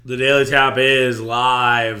The Daily Tap is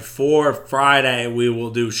live for Friday. We will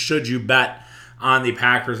do Should You Bet on the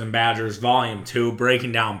Packers and Badgers Volume 2,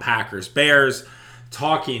 breaking down Packers Bears,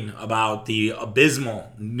 talking about the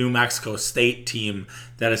abysmal New Mexico State team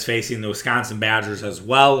that is facing the Wisconsin Badgers as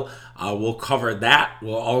well. We'll cover that.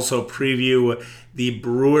 We'll also preview the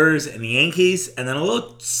Brewers and the Yankees, and then a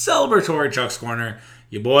little celebratory Chuck's Corner.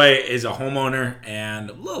 Your boy is a homeowner and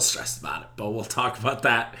a little stressed about it, but we'll talk about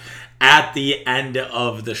that at the end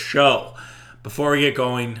of the show. Before we get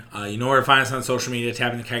going, you know where to find us on social media.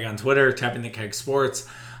 Tapping the Keg on Twitter, Tapping the Keg Sports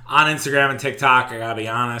on Instagram and TikTok. I gotta be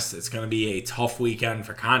honest, it's gonna be a tough weekend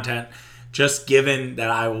for content, just given that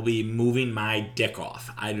I will be moving my dick off.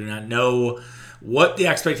 I do not know what the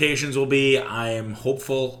expectations will be. I am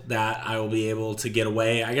hopeful that I will be able to get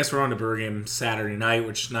away. I guess we're on the Brewer game Saturday night,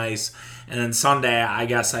 which is nice. And then Sunday, I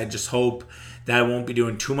guess I just hope that I won't be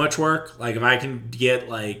doing too much work. Like, if I can get,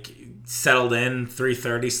 settled in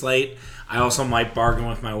 3:30 slate, I also might bargain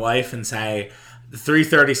with my wife and say, the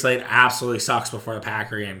 3:30 slate absolutely sucks before the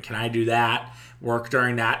Packer game. Can I do that, work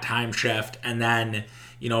during that time shift, and then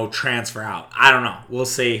transfer out? I don't know. We'll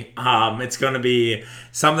see. It's going to be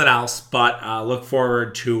something else, but look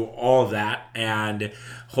forward to all of that, and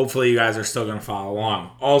hopefully you guys are still going to follow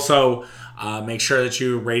along. Also, make sure that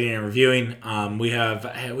you're rating and reviewing. We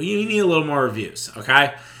need a little more reviews,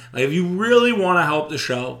 okay? If you really want to help the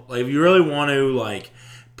show, if you really want to,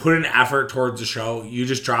 put an effort towards the show, you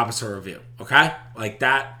just drop us a review, okay?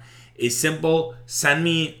 That is simple. Send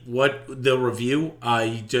me what the review.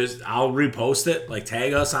 I'll repost it.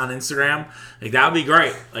 Tag us on Instagram. That would be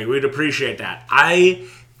great. We'd appreciate that. I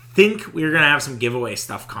think we're gonna have some giveaway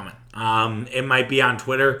stuff coming. It might be on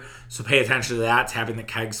Twitter, so pay attention to that. Tapping the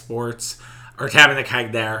Keg Sports or Tapping the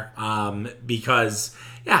Keg there, because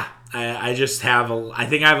I just have I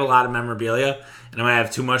think I have a lot of memorabilia, and I might have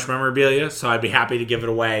too much memorabilia, so I'd be happy to give it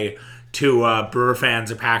away to Brewer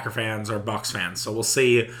fans or Packer fans or Bucks fans. So we'll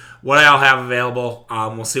see what I'll have available.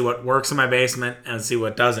 We'll see what works in my basement and see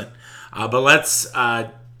what doesn't. But let's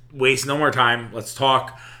waste no more time. Let's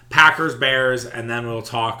talk Packers, Bears, and then we'll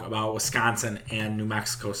talk about Wisconsin and New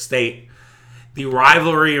Mexico State. The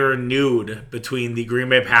rivalry renewed between the Green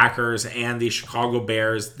Bay Packers and the Chicago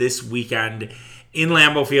Bears this weekend in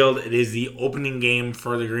Lambeau Field. It is the opening game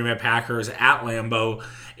for the Green Bay Packers at Lambeau.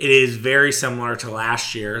 It is very similar to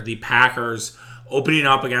last year. The Packers opening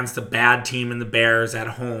up against a bad team in the Bears at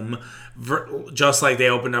home, just like they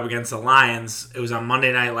opened up against the Lions. It was on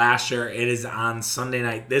Monday night last year. It is on Sunday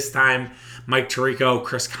night this time. Mike Tirico,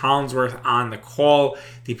 Chris Collinsworth on the call.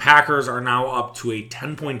 The Packers are now up to a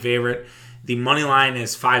 10-point favorite. The money line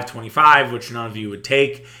is 525, which none of you would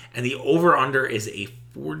take. And the over-under is a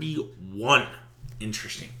 41.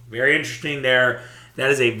 Interesting. Very interesting there. That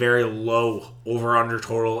is a very low over-under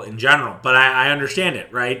total in general. But I understand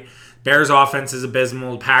it, right? Bears offense is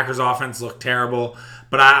abysmal. The Packers offense looked terrible.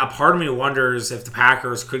 But a part of me wonders if the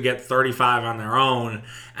Packers could get 35 on their own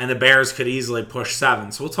and the Bears could easily push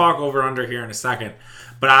 7. So we'll talk over-under here in a second.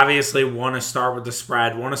 But obviously want to start with the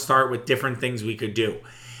spread. Want to start with different things we could do.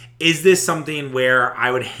 Is this something where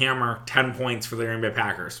I would hammer 10 points for the Green Bay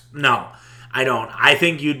Packers? No. I don't. I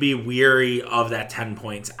think you'd be weary of that 10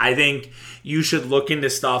 points. I think you should look into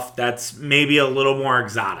stuff that's maybe a little more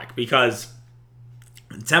exotic, because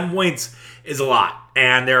 10 points is a lot.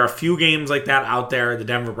 And there are a few games like that out there. The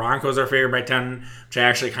Denver Broncos are favored by 10, which I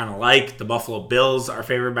actually kind of like. The Buffalo Bills are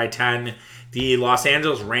favored by 10. The Los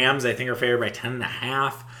Angeles Rams, I think, are favored by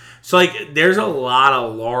 10.5. So, there's a lot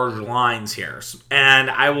of large lines here.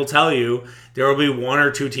 And I will tell you, there will be one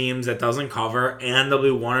or two teams that doesn't cover, and there'll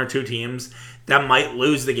be one or two teams that might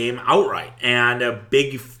lose the game outright. And a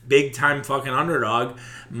big time fucking underdog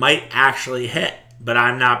might actually hit. But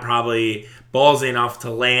I'm not probably ballsy enough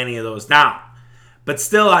to lay any of those down. But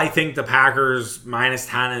still, I think the Packers minus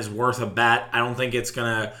 10 is worth a bet. I don't think it's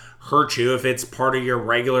going to hurt you. If it's part of your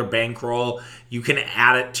regular bankroll, you can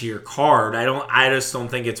add it to your card. I just don't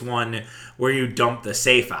think it's one where you dump the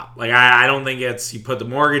safe out. I don't think it's you put the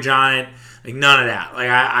mortgage on it. None of that.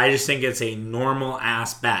 I just think it's a normal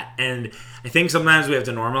ass bet. And I think sometimes we have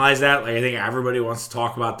to normalize that. I think everybody wants to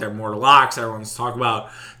talk about their mortal locks. Everyone wants to talk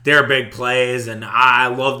about their big plays. And I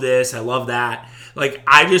love this. I love that.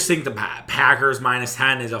 I just think the Packers minus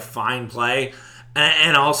 10 is a fine play.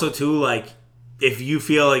 And also, too, if you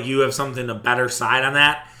feel like you have something to better side on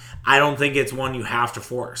that, I don't think it's one you have to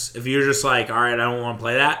force. If you're just all right, I don't want to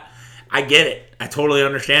play that, I get it. I totally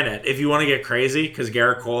understand it. If you want to get crazy because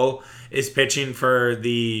Garrett Cole is pitching for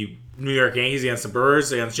the New York Yankees against the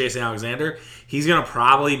Brewers, against Jason Alexander, he's going to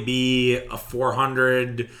probably be a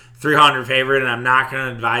 400, 300 favorite, and I'm not going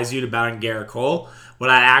to advise you to bet on Garrett Cole. what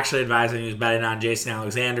I actually advise anyone who's betting on Jason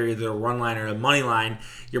Alexander, either the run line or the money line,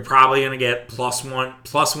 you're probably going to get plus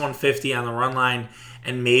 150 on the run line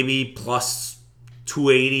and maybe plus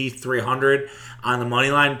 280, 300 on the money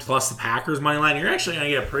line, plus the Packers money line. You're actually going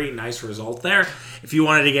to get a pretty nice result there if you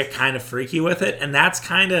wanted to get kind of freaky with it. And that's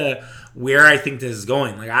kind of where I think this is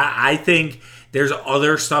going. Like, I think there's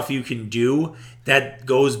other stuff you can do that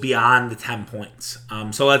goes beyond the 10 points.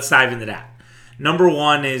 So let's dive into that. Number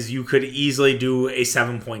one is you could easily do a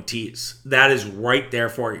 7-point tease. That is right there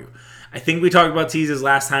for you. I think we talked about teases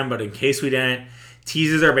last time, but in case we didn't,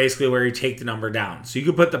 teases are basically where you take the number down. So you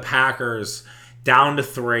could put the Packers down to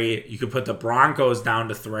 3. You could put the Broncos down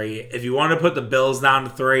to 3. If you want to put the Bills down to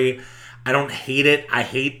 3, I don't hate it. I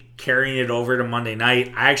hate carrying it over to Monday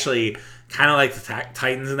night. I actually kind of like the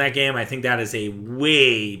Titans in that game. I think that is a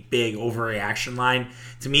way big overreaction line.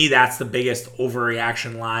 To me, that's the biggest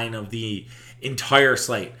overreaction line of the entire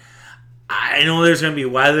slate. I know there's going to be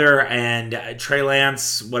weather and Trey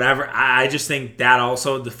Lance, whatever. I just think that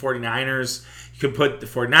also the 49ers, you could put the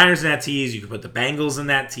 49ers in that tease. You could put the Bengals in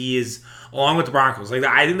that tease along with the Broncos. Like,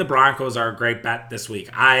 I think the Broncos are a great bet this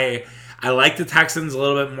week. I like the Texans a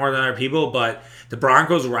little bit more than other people, but the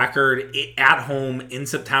Broncos record at home in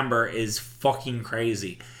September is fucking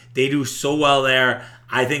crazy. They do so well there.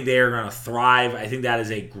 I think they are going to thrive. I think that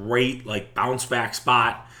is a great bounce back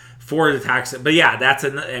spot for the Texans. But yeah,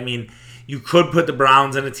 you could put the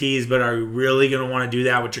Browns in a tease, but are you really going to want to do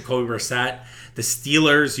that with Jacoby Brissett? The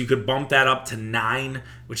Steelers, you could bump that up to 9,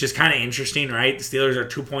 which is kind of interesting, right? The Steelers are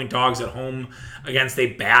 2-point dogs at home against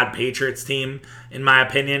a bad Patriots team, in my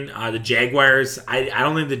opinion. The Jaguars, I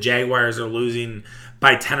don't think the Jaguars are losing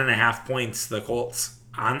by 10.5 points to the Colts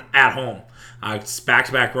at home. It's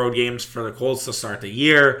back-to-back road games for the Colts to start the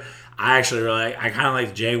year. I kind of like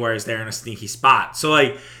the Jaguars there in a sneaky spot.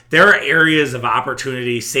 So, there are areas of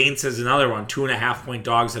opportunity. Saints is another one, 2.5-point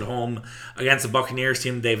dogs at home against the Buccaneers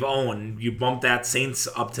team they've owned. You bump that Saints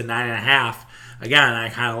up to 9.5. Again, I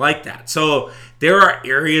kind of like that. So there are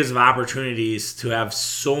areas of opportunities to have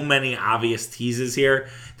so many obvious teases here.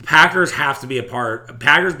 The Packers have to be a part.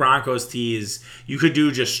 Packers-Broncos tease, you could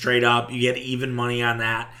do just straight up. You get even money on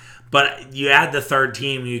that. But you add the third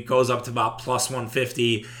team, it goes up to about plus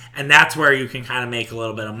 150, and that's where you can kind of make a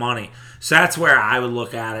little bit of money. So that's where I would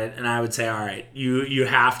look at it, and I would say, all right, you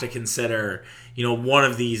have to consider, one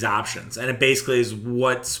of these options, and it basically is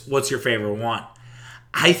what's your favorite one.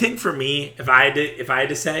 I think for me, if I had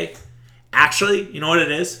to say, actually, you know what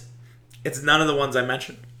it is? It's none of the ones I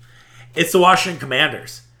mentioned. It's the Washington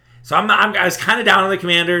Commanders. So I was kind of down on the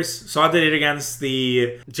Commanders. Saw they did against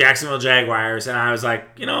the Jacksonville Jaguars, and I was like,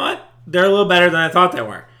 you know what? They're a little better than I thought they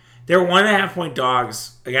were. They're 1.5-point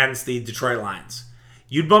dogs against the Detroit Lions.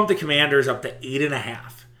 You'd bump the Commanders up to 8.5,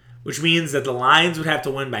 which means that the Lions would have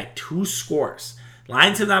to win by 2 scores.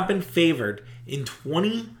 Lions have not been favored in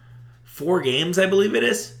 24 games, I believe it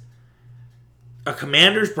is. A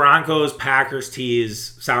Commanders, Broncos, Packers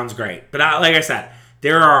tease sounds great. But like I said,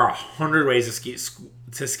 there are 100 ways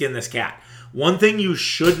to skin this cat. One thing you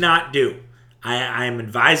should not do, I am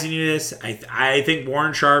advising you this. I think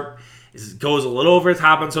Warren Sharp goes a little over the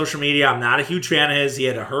top on social media. I'm not a huge fan of his. He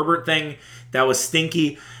had a Herbert thing that was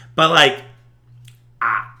stinky. But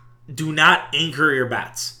do not anchor your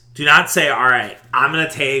bets. Do not say, all right, I'm going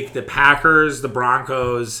to take the Packers, the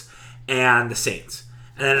Broncos, and the Saints.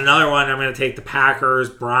 And then another one, I'm going to take the Packers,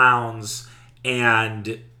 Browns,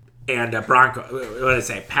 and Broncos. What did I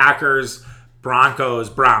say? Packers, Broncos,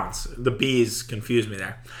 Browns. The B's confused me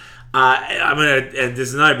there. This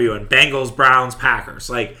is another big one. Bengals, Browns,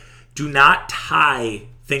 Packers. Do not tie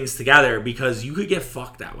things together because you could get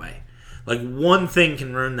fucked that way. One thing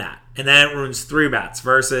can ruin that. And then it ruins 3 bets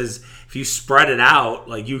versus if you spread it out,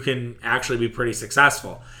 you can actually be pretty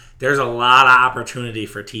successful. There's a lot of opportunity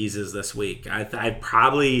for teases this week. I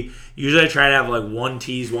probably usually try to have 1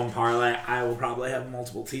 tease, 1 parlay. I will probably have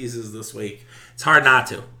multiple teases this week. It's hard not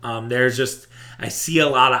to. I see a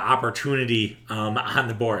lot of opportunity on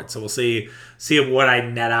the board, so we'll see what I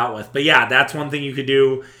net out with. But yeah, that's one thing you could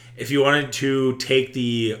do if you wanted to take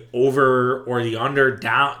the over or the under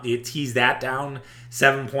down. You tease that down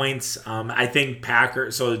 7 points. I think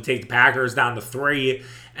Packers. So take the Packers down to 3.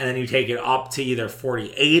 And then you take it up to either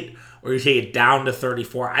 48 or you take it down to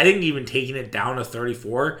 34. I think even taking it down to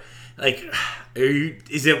 34,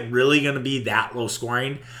 is it really going to be that low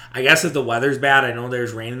scoring? I guess if the weather's bad, I know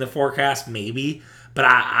there's rain in the forecast, maybe. But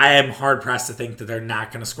I am hard-pressed to think that they're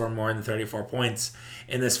not going to score more than 34 points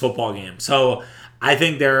in this football game. So I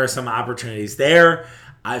think there are some opportunities there.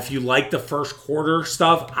 If you like the first quarter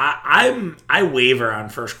stuff, I waver on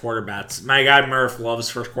first quarter bets. My guy Murph loves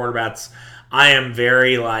first quarter bets. I am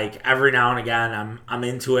very like every now and again I'm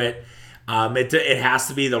into it. It has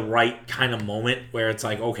to be the right kind of moment where it's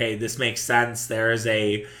like, okay, this makes sense. There is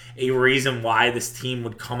a reason why this team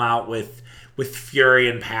would come out with fury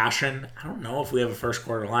and passion. I don't know if we have a first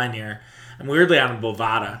quarter line here. I'm weirdly on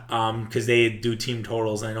Bovada because they do team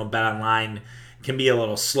totals, and I know BetOnline can be a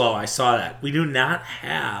little slow. I saw that. We do not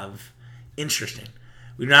have, interesting,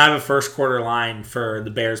 we do not have a first quarter line for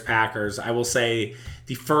the Bears-Packers. I will say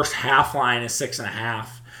the first half line is 6.5.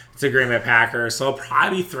 It's the Green Bay Packers, so it'll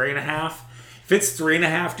probably be 3.5. If it's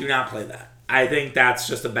 3.5, do not play that. I think that's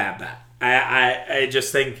just a bad bet. I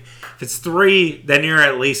just think if it's 3, then you're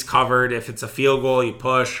at least covered. If it's a field goal, you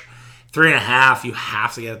push. 3.5, you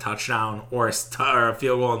have to get a touchdown or a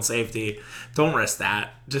field goal and safety. Don't risk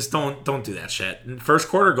that. Just don't do that shit. And first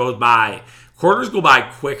quarter goes by. Quarters go by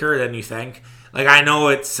quicker than you think. Like, I know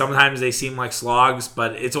it's sometimes they seem like slogs,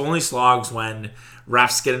 but it's only slogs when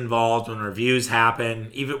refs get involved, when reviews happen,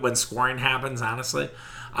 even when scoring happens, honestly.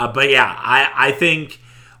 But yeah, I think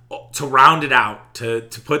to round it out, to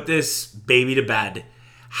put this baby to bed,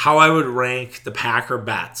 how I would rank the Packer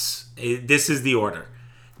bets. This is the order.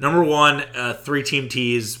 Number 1, 3-team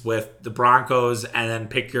tease with the Broncos, and then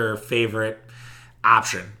pick your favorite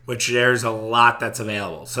option, which there's a lot that's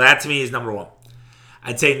available. So that to me is number 1.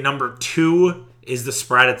 I'd say number 2 is the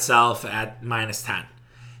spread itself at -10.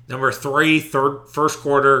 Number 3, first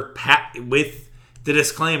quarter, with the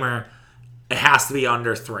disclaimer, it has to be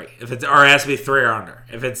under 3. It has to be 3 or under.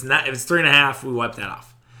 If it's 3.5, we wipe that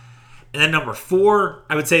off. And then number 4,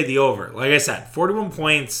 I would say the over. Like I said, 41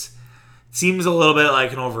 points seems a little bit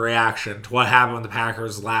like an overreaction to what happened with the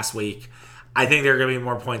Packers last week. I think there are going to be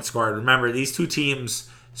more points scored. Remember, these two teams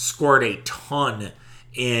scored a ton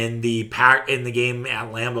in the game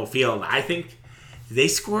at Lambeau Field. I think they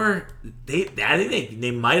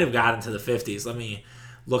might have gotten to the 50s. Let me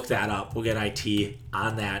look that up. We'll get IT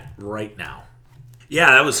on that right now.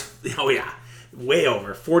 Yeah, that was way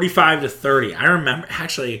over 45-30. I remember,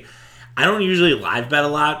 actually, I don't usually live bet a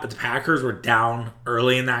lot, but the Packers were down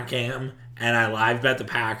early in that game, and I live bet the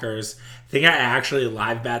Packers. I think I actually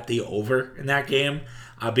live bet the over in that game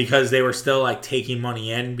because they were still like taking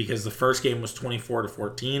money in because the first game was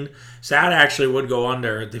 24-14. So that actually would go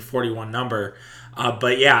under the 41 number.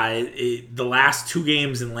 But yeah, the last 2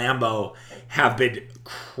 games in Lambeau have been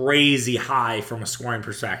crazy high from a scoring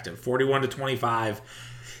perspective. 41-25.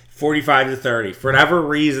 45-30. For whatever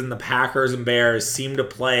reason, the Packers and Bears seem to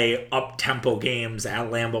play up-tempo games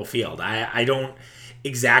at Lambeau Field. I don't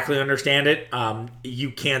exactly understand it.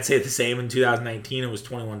 You can't say the same in 2019. It was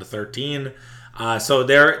 21-13. So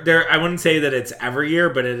I wouldn't say that it's every year,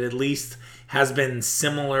 but it at least has been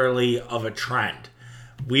similarly of a trend.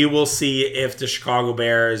 We will see if the Chicago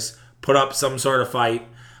Bears put up some sort of fight.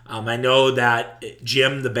 I know that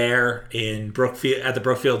Jim the Bear at the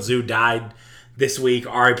Brookfield Zoo died this week.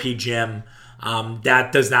 R.I.P. Jim.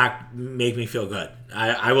 That does not make me feel good.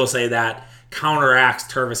 I will say that counteracts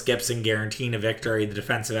Tervis Gibson guaranteeing a victory, the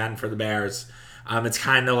defensive end for the Bears. It's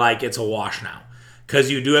kind of like it's a wash now.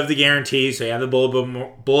 Because you do have the guarantee, so you have the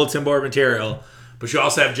bulletin board material, but you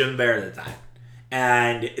also have Jim the Bear that died.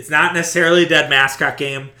 And it's not necessarily a dead mascot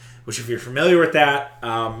game, which if you're familiar with that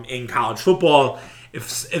in college football,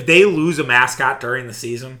 if they lose a mascot during the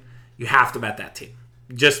season, you have to bet that team.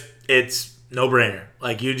 It's no-brainer.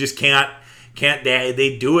 Like, you just can't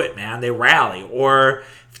they do it, man. They rally. Or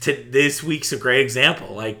this week's a great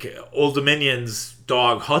example. Like, Old Dominion's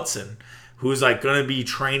dog, Hudson, who's like going to be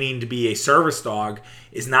training to be a service dog,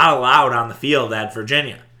 is not allowed on the field at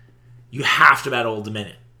Virginia. You have to bet Old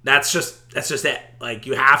Dominion. That's just it. Like,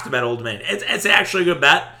 you have to bet Old Dominion. It's actually a good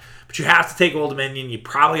bet, but you have to take Old Dominion. You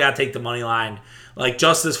probably got to take the money line. Like,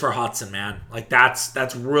 justice for Hudson, man. Like,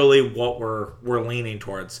 that's really what we're leaning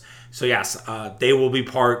towards. So yes, they will be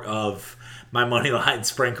part of my money line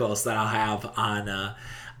sprinkles that I'll have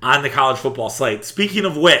on the college football slate. Speaking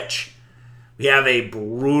of which, we have a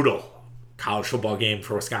brutal college football game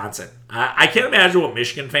for Wisconsin. I can't imagine what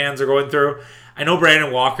Michigan fans are going through. I know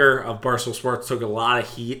Brandon Walker of Barstool Sports took a lot of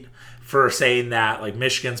heat for saying that, like,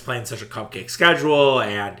 Michigan's playing such a cupcake schedule,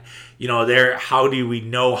 and how do we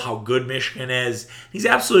know how good Michigan is? He's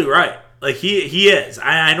absolutely right. Like, he is.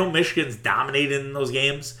 I know Michigan's dominated in those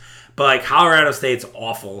games, but like, Colorado State's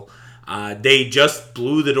awful. They just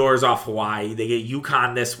blew the doors off Hawaii. They get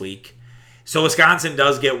UConn this week. So Wisconsin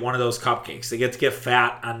does get one of those cupcakes. They get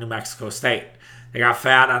fat on New Mexico State. They got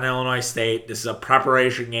fat on Illinois State. This is a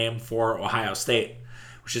preparation game for Ohio State,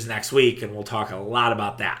 which is next week, and we'll talk a lot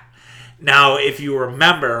about that. Now, if you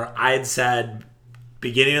remember, I had said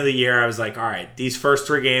beginning of the year, I was like, all right, these first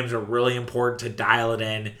 3 games are really important to dial it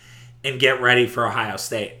in and get ready for Ohio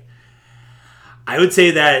State. I would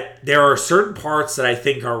say that there are certain parts that I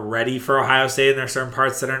think are ready for Ohio State, and there are certain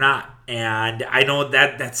parts that are not. And I know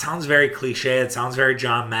that sounds very cliche. It sounds very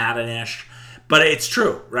John Madden-ish, but it's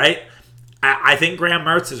true, right? I think Graham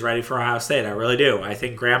Mertz is ready for Ohio State. I really do. I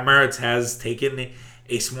think Graham Mertz has taken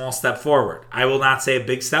a small step forward. I will not say a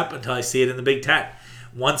big step until I see it in the Big Ten.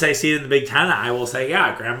 Once I see it in the Big Ten, I will say,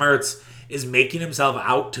 yeah, Graham Mertz is making himself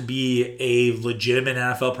out to be a legitimate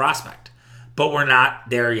NFL prospect. But we're not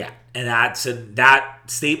there yet. And that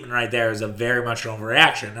statement right there is a very much an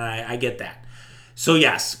overreaction, and I get that. So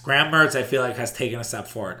yes, Graham Mertz, I feel like, has taken a step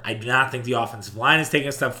forward. I do not think the offensive line has taken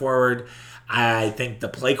a step forward. I think the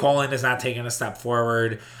play calling has not taken a step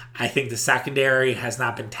forward. I think the secondary has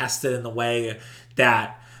not been tested in the way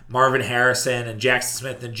that Marvin Harrison and Jackson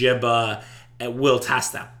Smith and Jibba will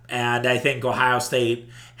test them. And I think Ohio State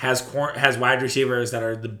has wide receivers that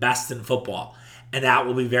are the best in football. And that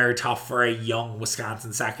will be very tough for a young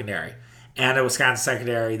Wisconsin secondary. And a Wisconsin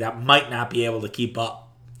secondary that might not be able to keep up.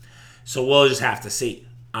 So we'll just have to see.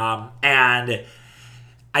 And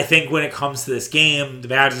I think when it comes to this game, the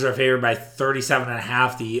Badgers are favored by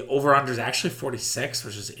 37.5. The over-under is actually 46,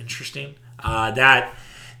 which is interesting. That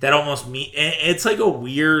almost it's like a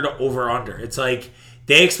weird over-under. It's like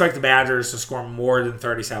they expect the Badgers to score more than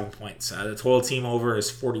 37 points. The total team over is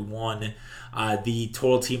 41. The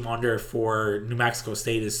total team under for New Mexico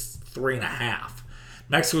State is 3.5.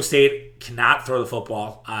 Mexico State cannot throw the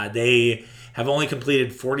football. They have only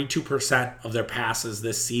completed 42% of their passes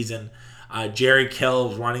this season. Jerry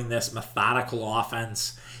Kill is running this methodical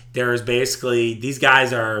offense. There is basically, these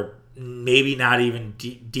guys are maybe not even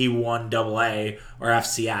D1 AA or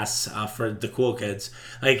FCS for the cool kids.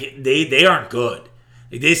 Like, they aren't good.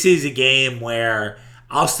 Like, this is a game where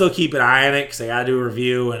I'll still keep an eye on it because I got to do a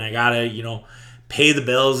review and I got to, pay the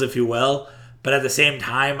bills, if you will. But at the same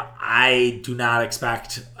time, I do not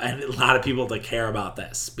expect a lot of people to care about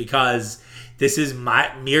this because this is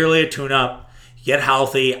merely a tune-up. Get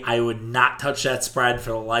healthy. I would not touch that spread for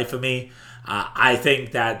the life of me. I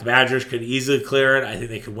think that the Badgers could easily clear it. I think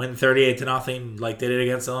they could win 38-0 like they did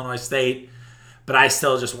against Illinois State. But I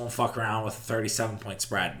still just won't fuck around with a 37-point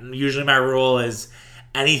spread. And usually my rule is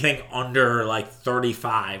anything under like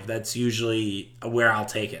 35, that's usually where I'll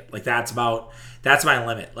take it. Like that's my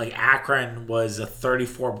limit. Like Akron was a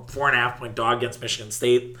 4.5 point dog against Michigan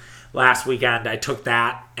State last weekend. I took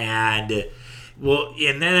that and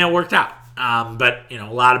then it worked out. But a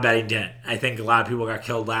lot of betting didn't. I think a lot of people got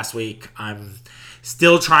killed last week. I'm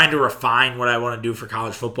still trying to refine what I want to do for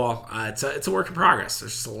college football. It's a work in progress.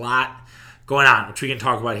 There's just a lot going on, which we can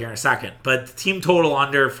talk about here in a second. But the team total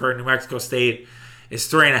under for New Mexico State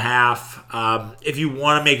is 3.5. If you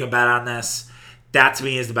want to make a bet on this, that to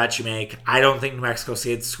me is the bet you make. I don't think New Mexico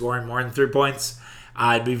State's scoring more than 3 points.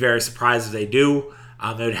 I'd be very surprised if they do.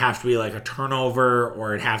 It would have to be like a turnover,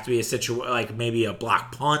 or it'd have to be a situation like maybe a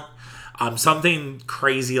block punt. Something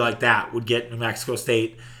crazy like that would get New Mexico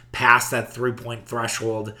State past that 3-point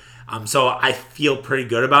threshold. So I feel pretty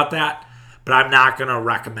good about that, but I'm not going to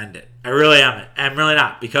recommend it. I really am. I'm really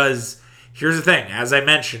not, because here's the thing. As I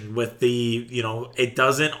mentioned with the, it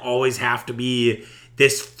doesn't always have to be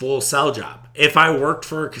this full sell job. If I worked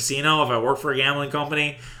for a casino, if I worked for a gambling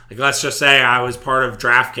company, like let's just say I was part of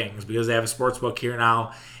DraftKings because they have a sports book here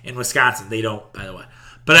now in Wisconsin. They don't, by the way.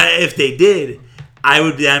 But if they did, I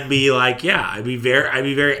would then be like, yeah, I'd be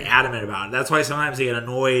very adamant about it. That's why sometimes I get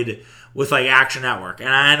annoyed with like Action Network. And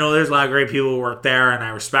I know there's a lot of great people who work there and I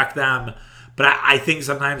respect them. But I think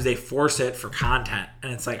sometimes they force it for content.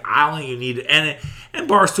 And it's like, I don't think you need it. And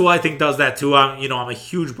Barstool, I think, does that too. I'm a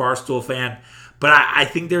huge Barstool fan. But I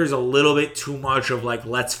think there's a little bit too much of like,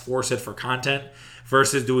 let's force it for content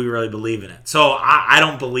versus do we really believe in it? So I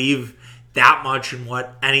don't believe that much in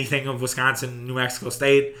what anything of Wisconsin, New Mexico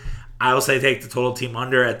State. I will say take the total team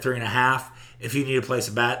under at 3.5. If you need to place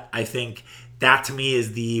a bet, I think that to me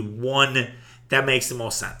is the one that makes the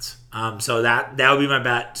most sense. So that would be my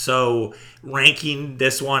bet. So ranking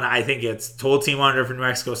this one, I think it's total team under for New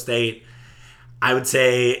Mexico State. I would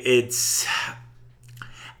say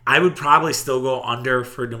I would probably still go under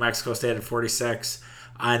for New Mexico State at 46.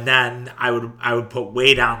 And then I would put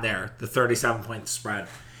way down there the 37-point spread.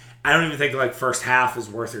 I don't even think like first half is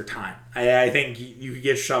worth your time. I think you could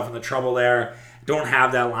get yourself into trouble there. Don't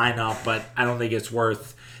have that lineup, but I don't think it's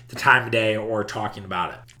worth the time of day or talking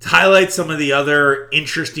about it. To highlight some of the other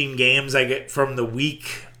interesting games I get from the week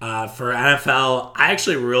for NFL, I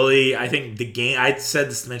think the game, I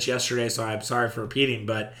said this to Mitch yesterday, so I'm sorry for repeating,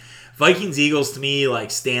 but Vikings-Eagles to me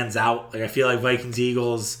like stands out. Like I feel like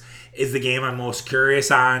Vikings-Eagles is the game I'm most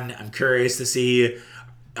curious on. I'm curious to see,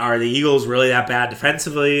 Are the Eagles really that bad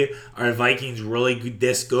defensively? Are the Vikings really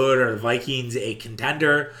this good? Are the Vikings a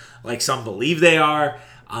contender like some believe they are?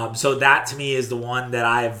 So that to me is the one that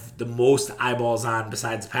I have the most eyeballs on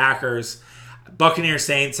besides the Packers. Buccaneers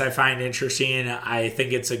Saints I find interesting. I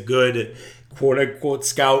think it's a good quote unquote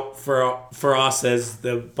scout for us as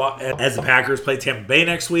the Packers play Tampa Bay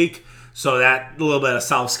next week. So that a little bit of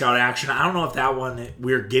self scout action. I don't know if that one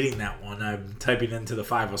we're getting that one. I'm typing into the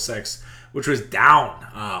 506, which was down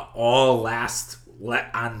all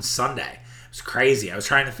on Sunday. It was crazy. I was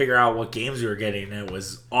trying to figure out what games we were getting, and it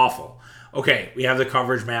was awful. Okay, we have the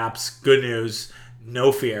coverage maps. Good news.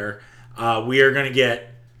 No fear. We are going to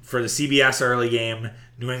get, for the CBS early game,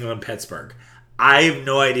 New England-Pittsburgh. I have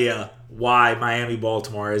no idea why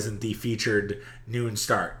Miami-Baltimore isn't the featured noon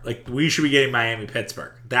start. Like, we should be getting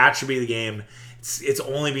Miami-Pittsburgh. That should be the game. It's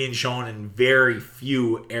only being shown in very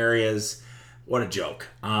few areas. What a joke.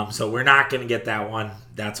 So we're not going to get that one.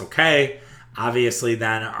 That's okay. Obviously,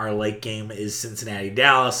 then our late game is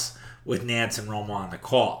Cincinnati-Dallas with Nance and Romo on the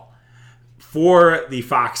call. For the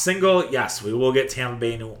Fox single, yes, we will get Tampa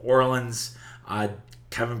Bay, New Orleans.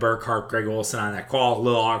 Kevin Burkhardt, Greg Olsen on that call. A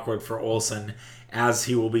little awkward for Olsen as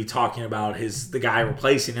he will be talking about the guy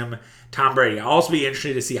replacing him, Tom Brady. I'll also be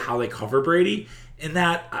interested to see how they cover Brady in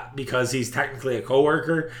that because he's technically a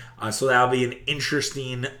coworker. So that'll be an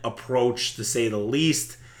interesting approach to say the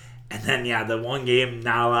least. And then, the one game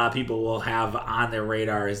not a lot of people will have on their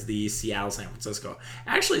radar is the Seattle-San Francisco.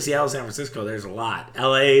 Actually, Seattle-San Francisco, there's a lot.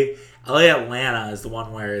 LA-Atlanta is the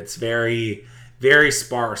one where it's very, very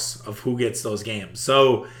sparse of who gets those games.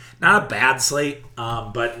 So, not a bad slate,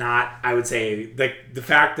 but not, I would say, the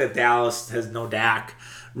fact that Dallas has no Dak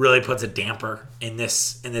really puts a damper in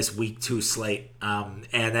this week 2 slate. And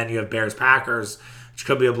then you have Bears-Packers, which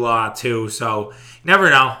could be a blowout too. So, you never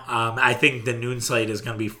know. I think the noon slate is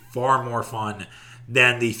going to be far more fun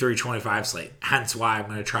than the 325 slate. Hence why I'm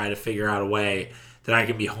going to try to figure out a way that I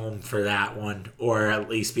can be home for that one or at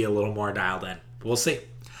least be a little more dialed in. We'll see.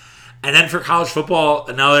 And then for college football,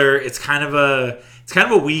 it's kind of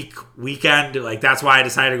a weak weekend. Like, that's why I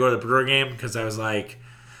decided to go to the Brewer game because I was like,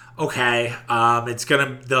 okay,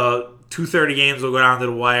 the 2:30 games will go down to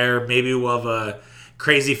the wire. Maybe we'll have a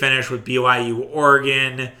crazy finish with BYU,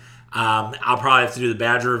 Oregon. I'll probably have to do the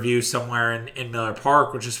Badger review somewhere in Miller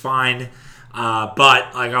Park, which is fine.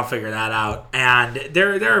 But I'll figure that out. And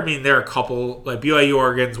there are a couple, like BYU,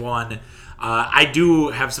 Oregon's one. I do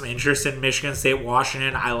have some interest in Michigan State,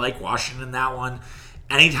 Washington. I like Washington in that one.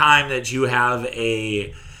 Anytime that you have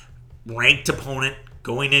a ranked opponent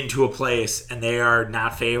going into a place and they are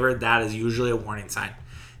not favored, that is usually a warning sign.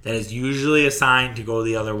 That is usually a sign to go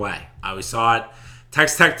the other way. We saw it.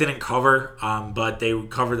 Texas Tech didn't cover, but they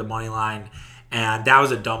covered the money line. And that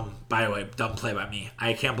was a dumb play by me.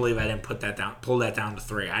 I can't believe I didn't pull that down to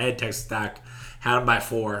 3. I had Texas Tech, had them by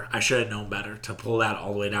 4. I should have known better to pull that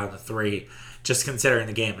all the way down to 3, just considering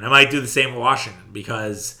the game. And I might do the same with Washington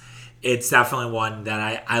because it's definitely one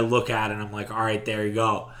that I look at and I'm like, all right, there you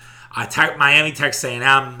go. Miami, Texas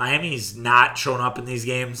A&M. Miami's not showing up in these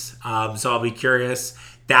games, so I'll be curious.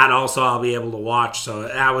 That also I'll be able to watch. So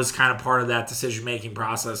that was kind of part of that decision-making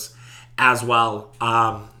process as well.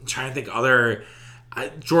 I'm trying to think other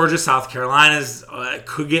Georgia, South Carolina's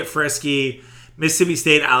could get frisky. Mississippi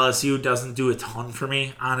State, LSU doesn't do a ton for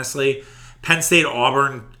me, honestly. Penn State,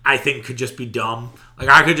 Auburn, I think could just be dumb.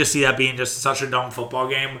 I could just see that being just such a dumb football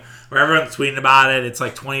game where everyone's tweeting about it. It's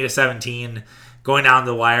like 20-17 going down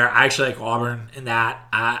the wire. I actually like Auburn in that.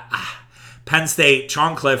 Penn State,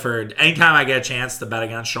 Sean Clifford. Anytime I get a chance to bet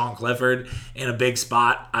against Sean Clifford in a big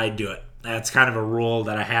spot, I do it. That's kind of a rule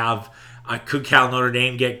that I have. Could Cal Notre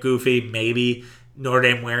Dame get goofy? Maybe. Notre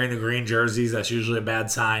Dame wearing the green jerseys, that's usually a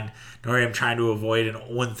bad sign. Notre Dame trying to avoid an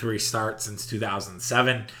 0-3 start since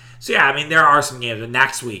 2007. So, there are some games. But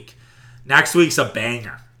next week's a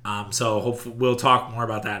banger. So hopefully we'll talk more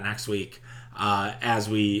about that next week as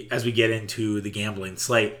we get into the gambling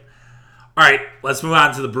slate. All right, let's move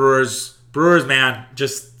on to the Brewers. Brewers, man,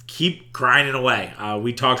 just keep grinding away.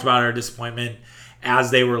 We talked about our disappointment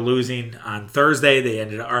as they were losing on Thursday.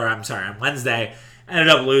 On Wednesday, ended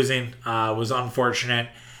up losing. Was unfortunate.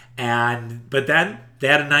 But then they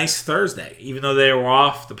had a nice Thursday. Even though they were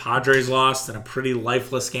off, the Padres lost in a pretty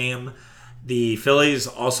lifeless game. The Phillies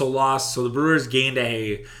also lost. So the Brewers gained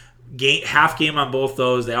a half game on both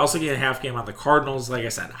those. They also gained a half game on the Cardinals. Like I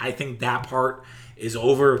said, I think that part is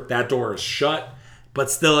over. That door is shut. But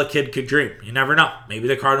still, a kid could dream. You never know. Maybe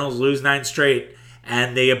the Cardinals lose 9 straight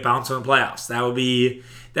and they get bounced in the playoffs. That would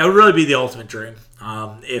really be the ultimate dream.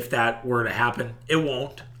 If that were to happen, it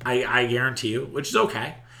won't. I guarantee you, which is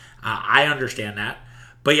okay. I understand that.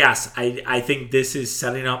 But yes, I think this is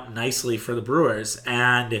setting up nicely for the Brewers.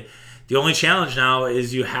 And the only challenge now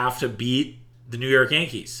is you have to beat the New York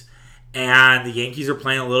Yankees. And the Yankees are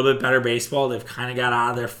playing a little bit better baseball. They've kind of got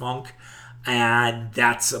out of their funk. And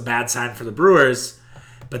that's a bad sign for the Brewers.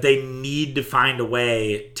 But they need to find a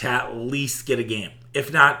way to at least get a game.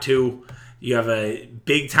 If not two, you have a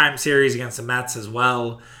big-time series against the Mets as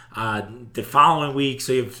well the following week.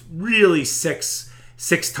 So you have really six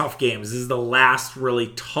tough games. This is the last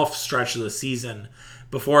really tough stretch of the season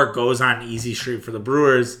before it goes on easy street for the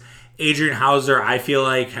Brewers. Adrian Hauser, I feel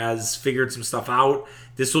like, has figured some stuff out.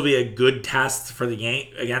 This will be a good test for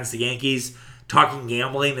against the Yankees. Talking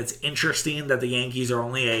gambling, it's interesting that the Yankees are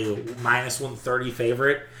only a minus 130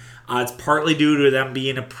 favorite. It's partly due to them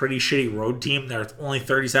being a pretty shitty road team. They're only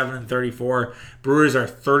 37-34. Brewers are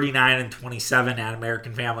 39-27 at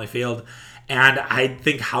American Family Field. And I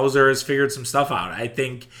think Hauser has figured some stuff out. I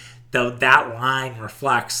think that line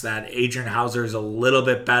reflects that Adrian Hauser is a little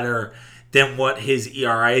bit better than what his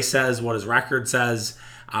ERA says, what his record says.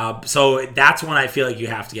 So that's when I feel like you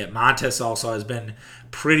have to get. Montes also has been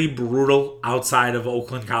pretty brutal outside of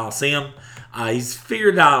Oakland Coliseum. He's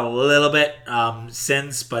figured it out a little bit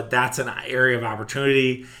since, but that's an area of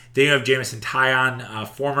opportunity. Then you have Jameson Taillon,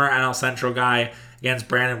 former NL Central guy, against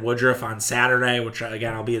Brandon Woodruff on Saturday, which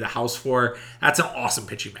again I'll be at the house for. That's an awesome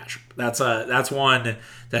pitching matchup. That's one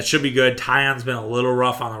that should be good. Taillon's been a little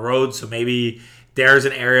rough on the road, so maybe there's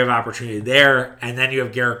an area of opportunity there. And then you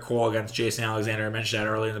have Garrett Cole against Jason Alexander. I mentioned that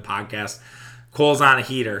earlier in the podcast. Cole's on a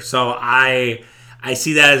heater, so I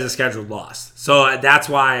see that as a scheduled loss. So that's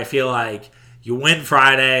why I feel like you win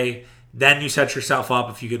Friday, then you set yourself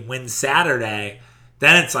up. If you can win Saturday,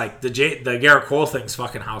 then it's like the Garrett Cole thing's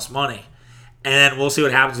fucking house money. And then we'll see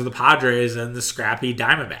what happens with the Padres and the scrappy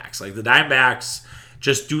Diamondbacks. Like, the Diamondbacks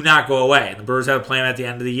just do not go away. And the Brewers have to play them at the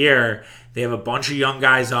end of the year. They have a bunch of young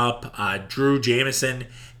guys up. Drew Jameson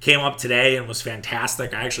came up today and was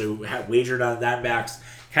fantastic. I actually had wagered on the Diamondbacks,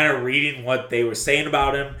 kind of reading what they were saying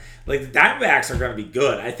about him. Like, the Diamondbacks are going to be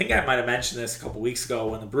good. I think I might have mentioned this a couple weeks ago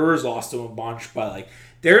when the Brewers lost to them a bunch, but like,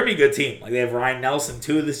 they're going to be a good team. Like, they have Ryan Nelson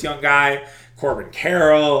too, this young guy, Corbin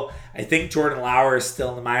Carroll. I think Jordan Lauer is still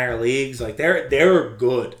in the minor leagues. Like, they're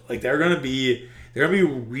good. Like, they're going to be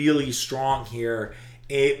really strong here.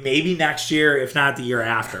 Maybe next year, if not the year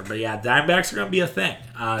after. But yeah, Diamondbacks are going to be a thing.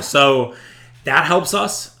 So that helps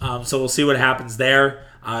us. So we'll see what happens there.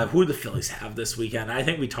 Who do the Phillies have this weekend? I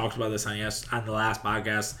think we talked about this on the last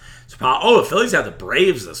podcast. So, the Phillies have the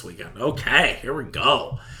Braves this weekend. Okay, here we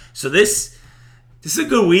go. So this is a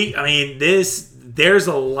good week. I mean, there's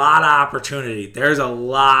a lot of opportunity. There's a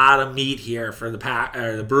lot of meat here for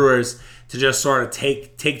the Brewers to just sort of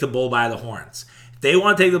take the bull by the horns. If they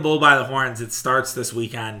want to take the bull by the horns, it starts this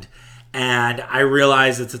weekend. And I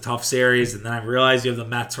realize it's a tough series, and then I realize you have the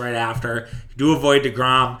Mets right after. You do avoid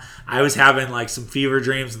DeGrom. I was having like some fever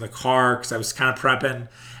dreams in the car because I was kind of prepping,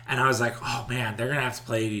 and I was like, oh man, they're going to have to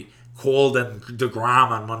play Cole and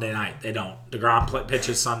DeGrom on Monday night. They don't. DeGrom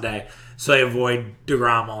pitches Sunday, so they avoid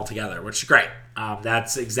DeGrom altogether, which is great.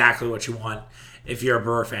 That's exactly what you want if you're a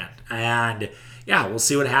Brewer fan. And yeah, we'll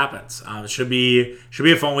see what happens. It should be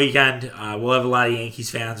a fun weekend. We'll have a lot of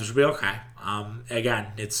Yankees fans, which will be okay. Again,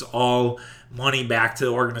 it's all money back to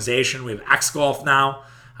the organization. We have X Golf now.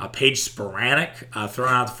 Paige Spiranek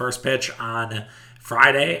throwing out the first pitch on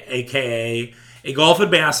Friday, a.k.a. a golf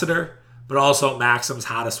ambassador, but also Maxim's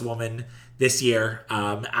hottest woman this year.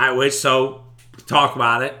 So talk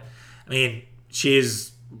about it. I mean,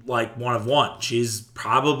 she's like one of one. She's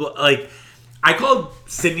probably like, I called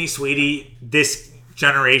Sydney Sweetie this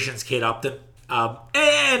generation's Kate Upton.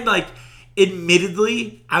 And like,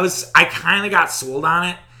 admittedly, I kind of got sold on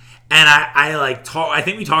it, and I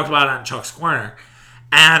think we talked about it on Chuck's Corner,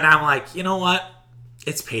 and I'm like, you know what?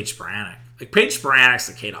 It's Paige Spiranek. Like, Paige Spiranek's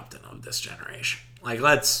the Kate Upton of this generation. Like,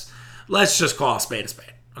 let's just call a spade,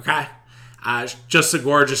 okay? Just a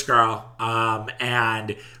gorgeous girl,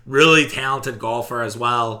 and really talented golfer as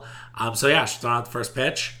well. So yeah, she's throwing out the first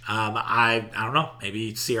pitch. I don't know,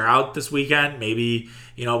 maybe see her out this weekend. Maybe,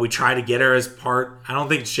 we try to get her as part. I don't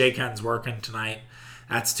think Shea Ken's working tonight.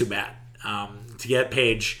 That's too bad. To get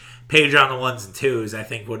Paige on the ones and twos, I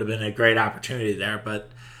think would have been a great opportunity there, but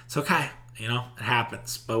it's okay. It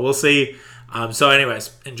happens. But we'll see. So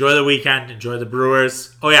anyways, enjoy the weekend. Enjoy the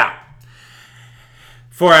Brewers. Oh yeah.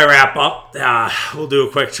 Before I wrap up, we'll do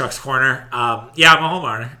a quick Chuck's Corner. I'm a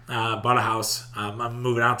homeowner. Bought a house. I'm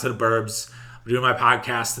moving out to the burbs. I'm doing my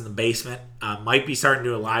podcast in the basement. Might be starting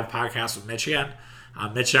to do a live podcast with Mitch again.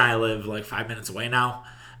 Mitch and I live like 5 minutes away now.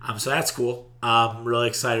 So that's cool. I'm really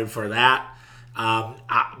excited for that. But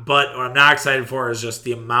what I'm not excited for is just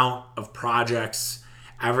the amount of projects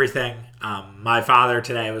everything. My father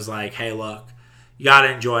today was like, hey, look, you got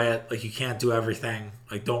to enjoy it. Like, you can't do everything.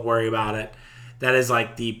 Like, don't worry about it. That is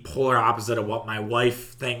like the polar opposite of what my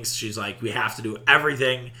wife thinks. She's like, we have to do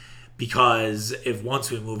everything because if once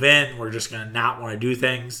we move in, we're just going to not want to do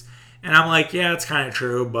things. And I'm like, yeah, it's kind of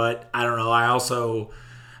true, but I don't know. I also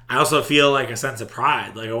feel like a sense of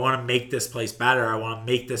pride. Like, I want to make this place better. I want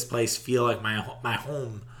to make this place feel like my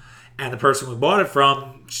home. And the person we bought it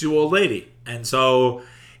from, she's an old lady. And so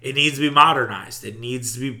it needs to be modernized. It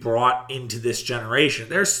needs to be brought into this generation.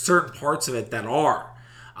 There's certain parts of it that are.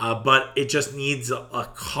 But it just needs a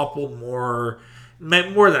couple more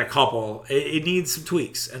than a couple. It needs some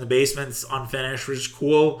tweaks. And the basement's unfinished, which is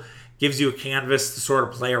cool. Gives you a canvas to sort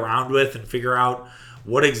of play around with and figure out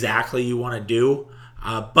what exactly you want to do.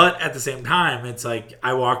 But at the same time, it's like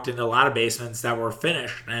I walked into a lot of basements that were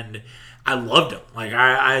finished and I loved them.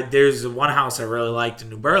 Like there's one house I really liked in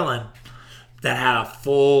New Berlin that had a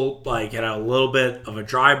full, like, had a little bit of a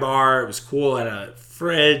dry bar. It was cool. It had a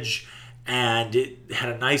fridge and it had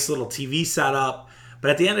a nice little TV setup.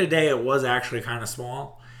 But at the end of the day, it was actually kind of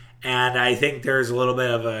small. And I think there's a little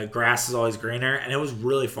bit of a grass is always greener. And it was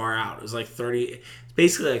really far out. It was like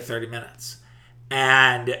basically like 30 minutes.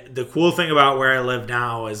 And the cool thing about where I live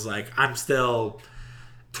now is like I'm still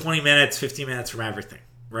 20 minutes, 15 minutes from everything,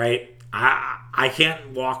 right? I can't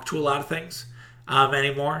walk to a lot of things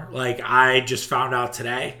anymore. Like I just found out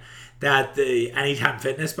today that the Anytime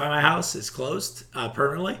Fitness by my house is closed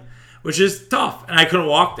permanently, which is tough. And I couldn't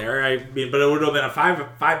walk there. But it would have been a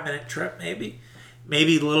 5-minute trip maybe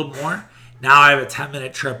a little more. Now I have a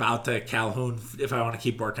 10-minute trip out to Calhoun if I want to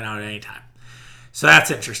keep working out at Anytime. So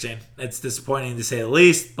that's interesting. It's disappointing to say the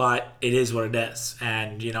least, but it is what it is.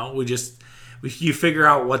 And you know, you figure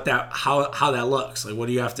out how that looks. Like, what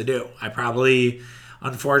do you have to do? I probably,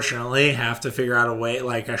 unfortunately, have to figure out a way,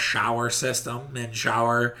 like a shower system and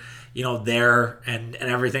shower, you know, there and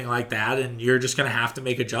everything like that. And you're just gonna have to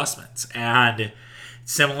make adjustments. And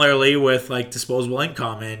similarly with like disposable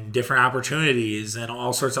income and different opportunities and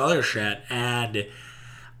all sorts of other shit. And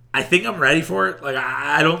I think I'm ready for it. Like,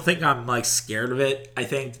 I don't think I'm like scared of it. I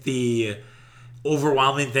think the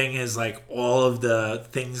overwhelming thing is like all of the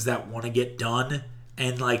things that want to get done.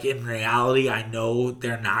 And like in reality, I know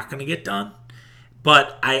they're not going to get done.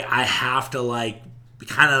 But I have to like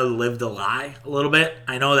kind of live the lie a little bit.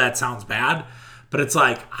 I know that sounds bad, but it's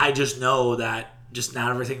like I just know that just not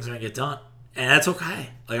everything's going to get done. And that's okay.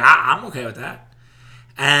 Like, I'm okay with that.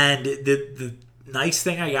 And the nice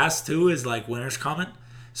thing, I guess, too, is like winter's coming.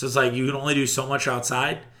 So it's like you can only do so much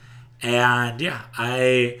outside. And yeah,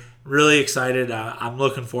 I'm really excited. I'm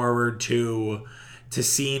looking forward to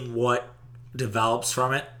seeing what develops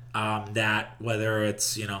from it. That whether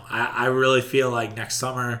it's, you know, I really feel like next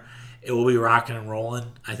summer it will be rocking and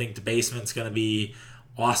rolling. I think the basement's going to be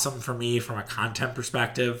awesome for me from a content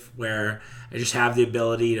perspective where I just have the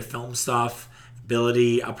ability to film stuff. I'll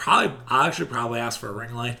actually probably ask for a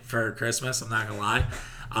ring light for Christmas. I'm not going to lie.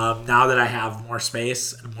 Now that I have more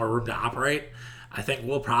space and more room to operate, I think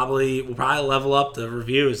we'll probably level up the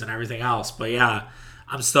reviews and everything else. But yeah,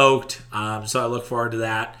 I'm stoked. So I look forward to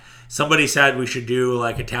that. Somebody said we should do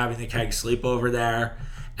like a Tapping the Keg sleepover there,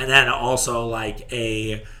 and then also like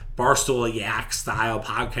a Barstool Yak style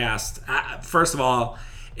podcast. First of all,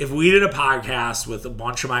 if we did a podcast with a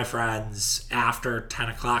bunch of my friends after 10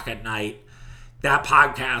 o'clock at night, that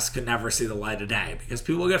podcast could never see the light of day because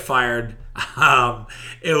people get fired.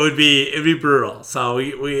 It'd be brutal. So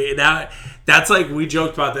that's like, we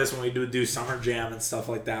joked about this when we do Summer Jam and stuff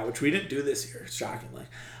like that, which we didn't do this year, shockingly.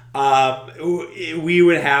 We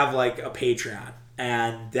would have like a Patreon,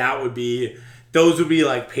 and those would be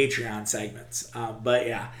like Patreon segments. But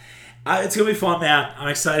yeah, it's gonna be fun, man. I'm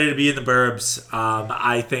excited to be in the burbs.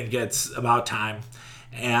 I think it's about time,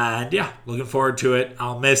 and yeah, looking forward to it.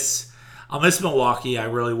 I'll miss Milwaukee. I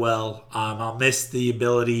really will. I'll miss the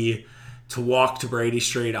ability to walk to Brady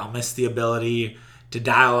Street. I'll miss the ability to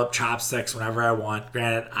dial up chopsticks whenever I want.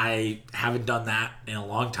 Granted, I haven't done that in a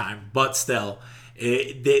long time, but still,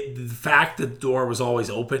 the fact that the door was always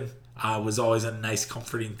open was always a nice,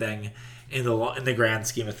 comforting thing in the grand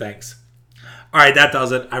scheme of things. All right, that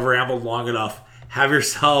does it. I've rambled long enough. Have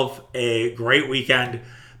yourself a great weekend.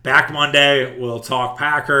 Back Monday, we'll talk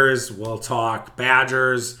Packers. We'll talk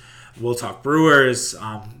Badgers. We'll talk Brewers.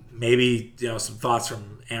 Maybe, you know, some thoughts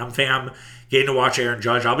from AmFam. Getting to watch Aaron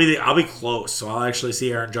Judge. I'll be close, so I'll actually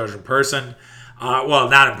see Aaron Judge in person. Well,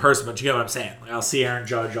 not in person, but you get what I'm saying. Like, I'll see Aaron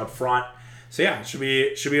Judge up front. So yeah,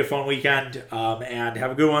 it should be a fun weekend. And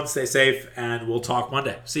have a good one. Stay safe, and we'll talk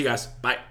Monday. See you guys. Bye.